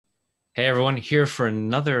Hey everyone, here for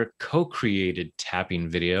another co-created tapping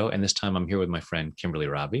video, and this time I'm here with my friend Kimberly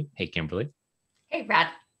Robbie. Hey Kimberly. Hey, Brad.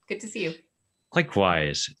 Good to see you.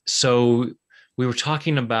 Likewise. So we were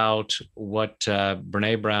talking about what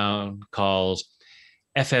Brene Brown calls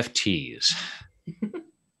FFTs,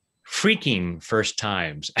 freaking first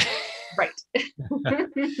times, Right.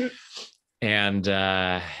 and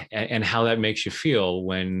how that makes you feel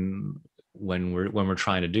when we're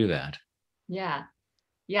trying to do that. Yeah.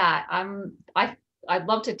 Yeah. I'd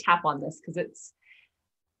love to tap on this because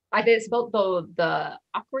I think it's about the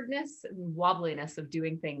awkwardness and wobbliness of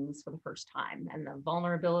doing things for the first time and the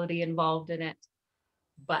vulnerability involved in it.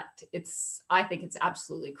 But I think it's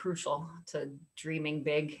absolutely crucial to dreaming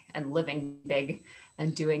big and living big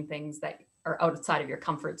and doing things that are outside of your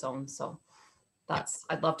comfort zone. So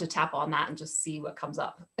I'd love to tap on that and just see what comes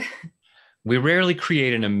up. We rarely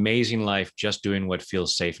create an amazing life just doing what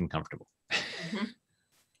feels safe and comfortable. Mhm.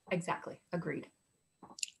 Exactly. Agreed.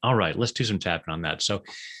 All right, let's do some tapping on that. So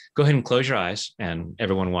go ahead and close your eyes. And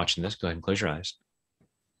everyone watching this, go ahead and close your eyes.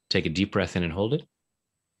 Take a deep breath in and hold it.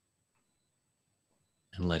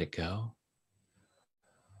 And let it go.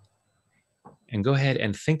 And go ahead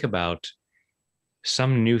and think about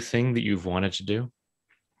some new thing that you've wanted to do,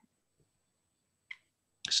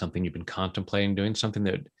 something you've been contemplating doing, something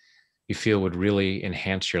that you feel would really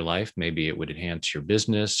enhance your life. Maybe it would enhance your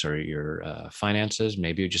business or your finances.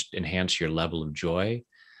 Maybe it would just enhance your level of joy.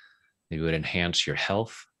 Maybe it would enhance your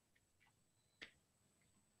health.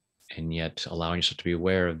 And yet allowing yourself to be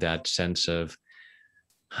aware of that sense of,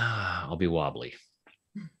 I'll be wobbly.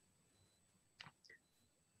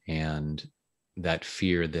 And that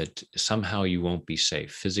fear that somehow you won't be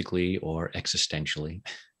safe physically or existentially.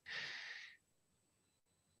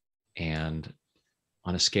 And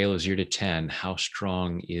on a scale of 0 to 10, how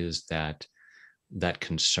strong is that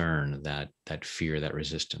concern, that fear, that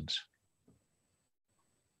resistance?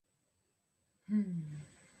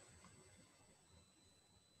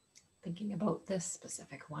 Thinking about this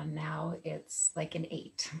specific one now, it's like an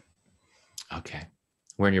 8 Okay.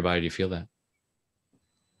 Where in your body do you feel that?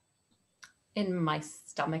 in my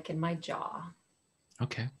stomach and my jaw.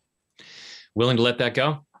 Okay. Willing to let that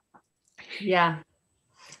go? Yeah.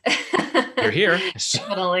 You're here.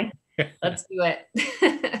 Definitely. Let's do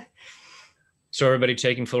it. So everybody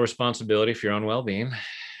taking full responsibility for your own well-being.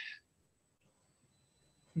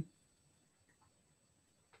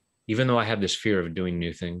 Even though I have this fear of doing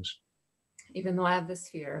new things, Even though I have this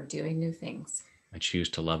fear of doing new things, I choose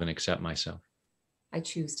to love and accept myself. I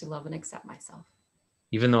choose to love and accept myself.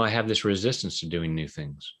 Even though I have this resistance to doing new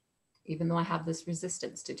things, Even though I have this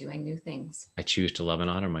resistance to doing new things, I choose to love and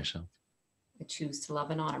honor myself. I choose to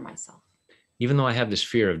love and honor myself. Even though I have this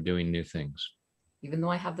fear of doing new things, Even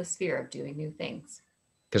though I have this fear of doing new things,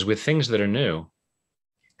 because with things that are new,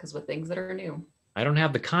 because with things that are new, I don't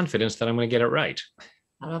have the confidence that I'm going to get it right.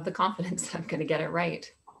 I don't have the confidence that I'm going to get it right.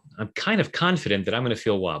 I'm kind of confident that I'm going to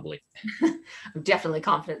feel wobbly. I'm definitely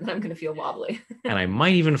confident that I'm going to feel wobbly. And I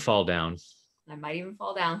might even fall down. I might even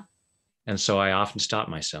fall down. And so I often stop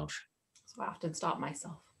myself. So I often stop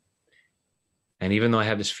myself. And even though I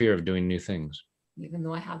have this fear of doing new things, Even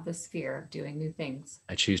though I have this fear of doing new things,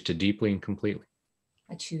 I choose to deeply and completely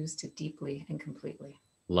I choose to deeply and completely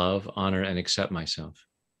love, honor, and accept myself.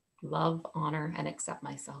 love, honor, and accept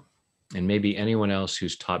myself. And maybe anyone else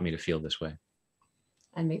who's taught me to feel this way.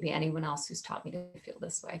 And maybe anyone else who's taught me to feel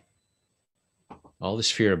this way. All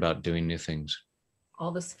this fear about doing new things,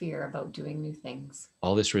 All this fear about doing new things,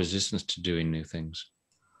 all this resistance to doing new things.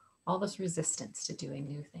 all this resistance to doing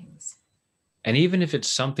new things. And even if it's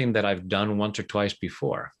something that I've done once or twice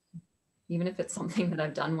before, Even if it's something that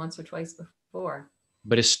I've done once or twice before,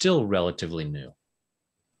 but it's still relatively new,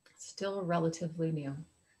 still relatively new.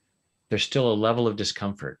 there's still a level of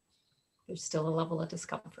discomfort There's still a level of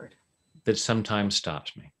discomfort that sometimes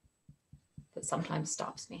stops me. that sometimes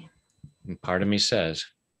stops me. And part of me says,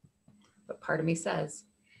 But part of me says,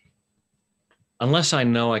 unless I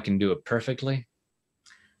know I can do it perfectly,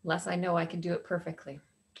 unless I know I can do it perfectly,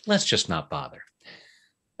 let's just not bother.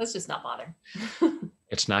 let's just not bother.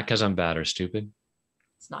 It's not because I'm bad or stupid.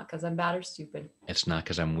 It's not because I'm bad or stupid. It's not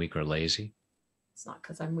because I'm weak or lazy. It's not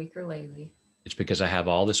because I'm weak or lazy. It's because I have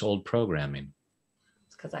all this old programming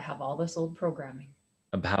It's because I have all this old programming.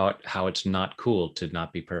 about how it's not cool to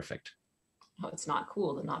not be perfect. Oh, it's not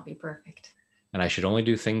cool to not be perfect. And I should only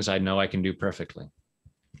do things I know I can do perfectly.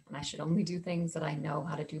 And I should only do things that I know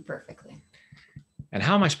how to do perfectly. And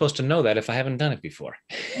how am I supposed to know that if I haven't done it before?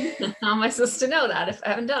 How am I supposed to know that if I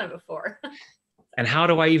haven't done it before? And how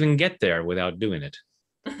do I even get there without doing it?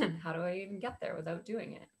 How do I even get there without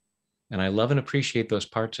doing it? And I love and appreciate those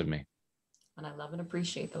parts of me. And I love and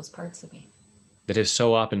appreciate those parts of me that have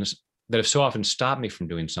so often stopped me from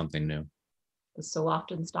doing something new, that so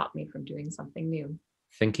often stop me from doing something new,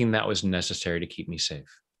 thinking that was necessary to keep me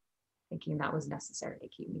safe. thinking that was necessary to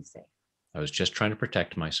keep me safe. I was just trying to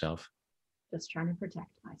protect myself. Just trying to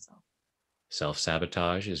protect myself.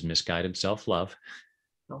 Self-sabotage is misguided self-love.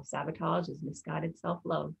 Self-sabotage is misguided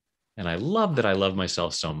self-love. And I love that I love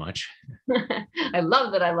myself so much. I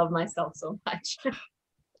love that I love myself so much.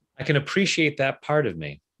 I can appreciate that part of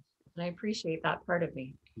me And I appreciate that part of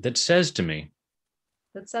me that says to me,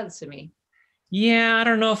 yeah, I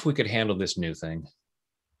don't know if we could handle this new thing.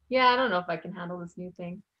 yeah, I don't know if I can handle this new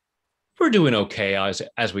thing. We're doing okay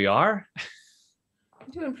as we are.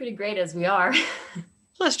 I'm doing pretty great as we are.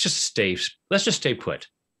 Let's just stay put.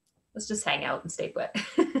 Let's just hang out and stay put.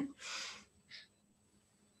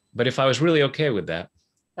 But if I was really okay with that,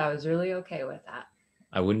 I was really okay with that.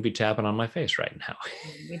 I wouldn't be tapping on my face right now. I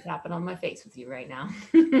wouldn't be tapping on my face with you right now.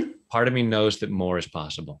 Part of me knows that more is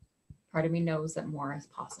possible. Part of me knows that more is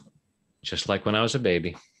possible. Just like when I was a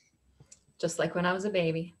baby. Just like when I was a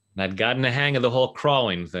baby. And I'd gotten the hang of the whole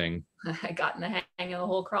crawling thing. I got in the hang of the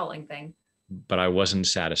whole crawling thing. But I wasn't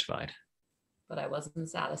satisfied. But I wasn't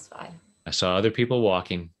satisfied. I saw other people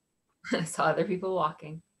walking. I saw other people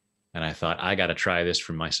walking. And I thought, I got to try this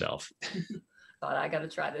for myself. Thought I got to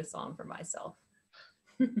try this on for myself.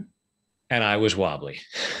 And I was wobbly.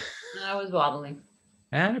 And I was wobbling.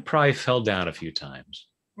 And I probably fell down a few times.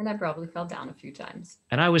 And I probably fell down a few times.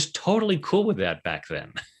 And I was totally cool with that back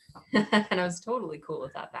then. And I was totally cool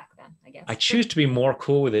with that back then, I guess. I choose to be more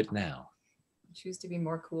cool with it now. I choose to be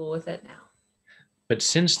more cool with it now. But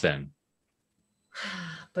since then,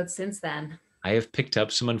 I have picked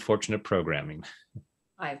up some unfortunate programming.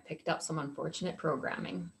 I've picked up some unfortunate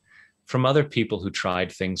programming. From other people who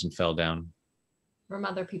tried things and fell down. From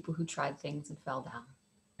other people who tried things and fell down.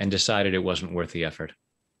 And decided it wasn't worth the effort.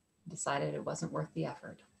 Decided it wasn't worth the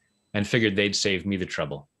effort. And figured they'd save me the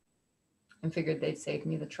trouble.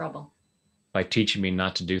 By teaching me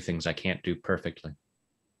not to do things I can't do perfectly.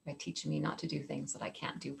 By teaching me not to do things that I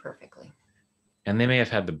can't do perfectly. And they may have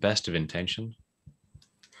had the best of intentions.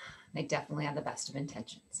 They definitely had the best of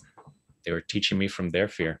intentions. They were teaching me from their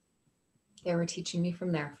fear. They were teaching me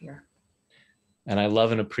from their fear. And I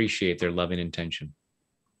love and appreciate their loving intention.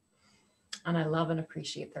 And I love and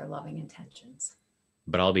appreciate their loving intentions.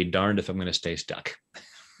 But I'll be darned if I'm going to stay stuck.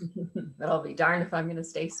 But I'll be darned if I'm going to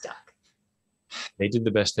stay stuck. They did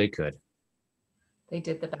the best they could. They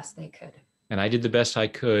did the best they could. And I did the best I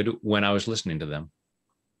could when I was listening to them.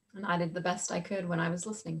 And I did the best I could when I was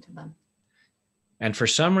listening to them. And for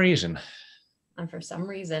some reason,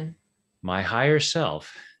 my higher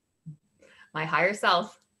self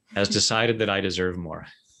has decided that I deserve more.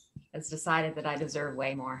 Has decided that I deserve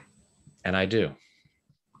way more. And I do.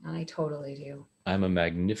 And I totally do. I'm a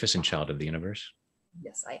magnificent child of the universe.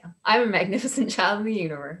 Yes, I am. I'm a magnificent child of the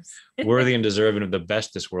universe. Worthy and deserving of the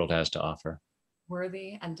best this world has to offer.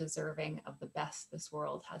 Worthy and deserving of the best this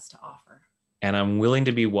world has to offer. And I'm willing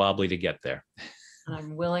to be wobbly to get there. And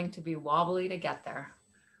I'm willing to be wobbly to get there.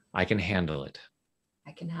 I can handle it.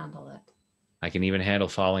 I can handle it. I can even handle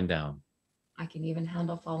falling down. I can even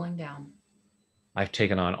handle falling down. I've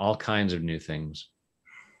taken on all kinds of new things.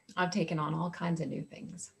 I've taken on all kinds of new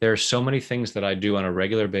things. There are so many things that I do on a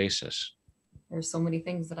regular basis. There's so many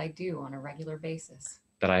things that I do on a regular basis.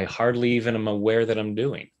 That I hardly even am aware that I'm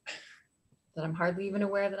doing. That I'm hardly even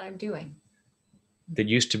aware that I'm doing. That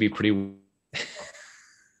used to be pretty...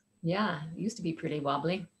 Yeah, it used to be pretty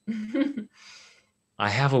wobbly. I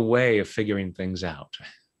have a way of figuring things out.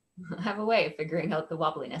 I have a way of figuring out the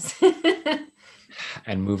wobbliness.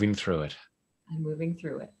 And moving through it.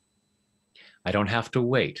 I don't have to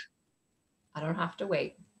wait.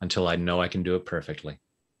 Until I know I can do it perfectly.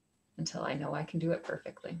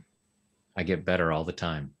 I get better all the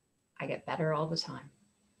time.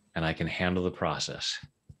 And I can handle the process.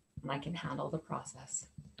 And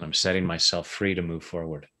I'm setting myself free to move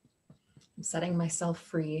forward.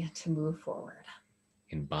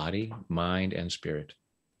 In body, mind, and spirit.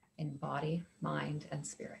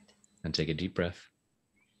 And take a deep breath.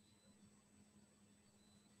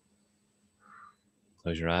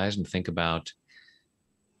 Close your eyes and think about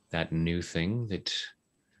that new thing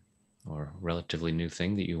or relatively new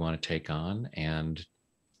thing that you want to take on, and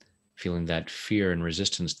feeling that fear and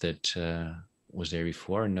resistance that was there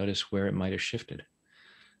before, and notice where it might have shifted.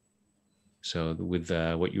 So with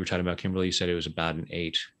what you were talking about, Kimberly, you said it was about an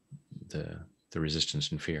 8, the resistance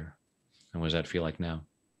and fear. And what does that feel like now?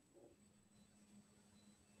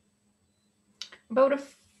 About a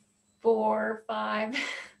 4 or 5.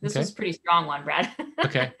 This was a pretty strong one, Brad.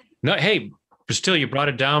 Okay. No, hey, but still you brought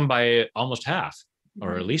it down by almost half,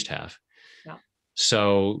 or at Mhm. least half. Yeah.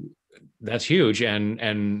 So that's huge.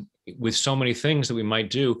 And with so many things that we might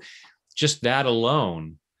do, just that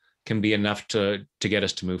alone can be enough to get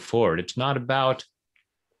us to move forward. It's not about,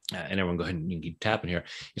 and everyone go ahead and you can keep tapping here.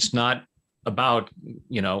 It's not about,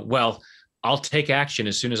 well, I'll take action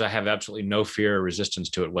as soon as I have absolutely no fear or resistance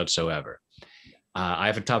to it whatsoever. I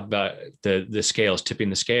haven't talked about the scales, tipping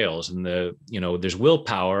the scales, and there's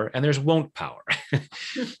willpower and there's won't power.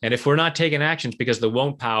 And if we're not taking actions because the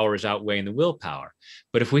won't power is outweighing the willpower,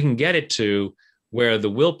 but if we can get it to where the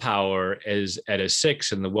willpower is at a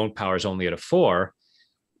 6 and the won't power is only at a 4,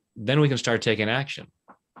 then we can start taking action.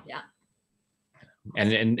 Yeah.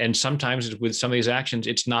 And sometimes with some of these actions,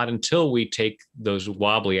 it's not until we take those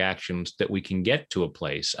wobbly actions that we can get to a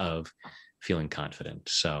place of feeling confident.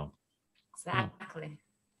 So exactly.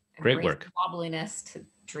 Great Embrace work. the wobbliness to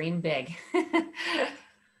dream big.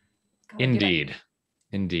 Indeed.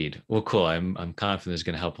 Indeed. Well, cool. I'm confident it's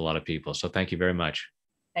going to help a lot of people. So thank you very much.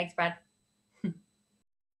 Thanks, Brad.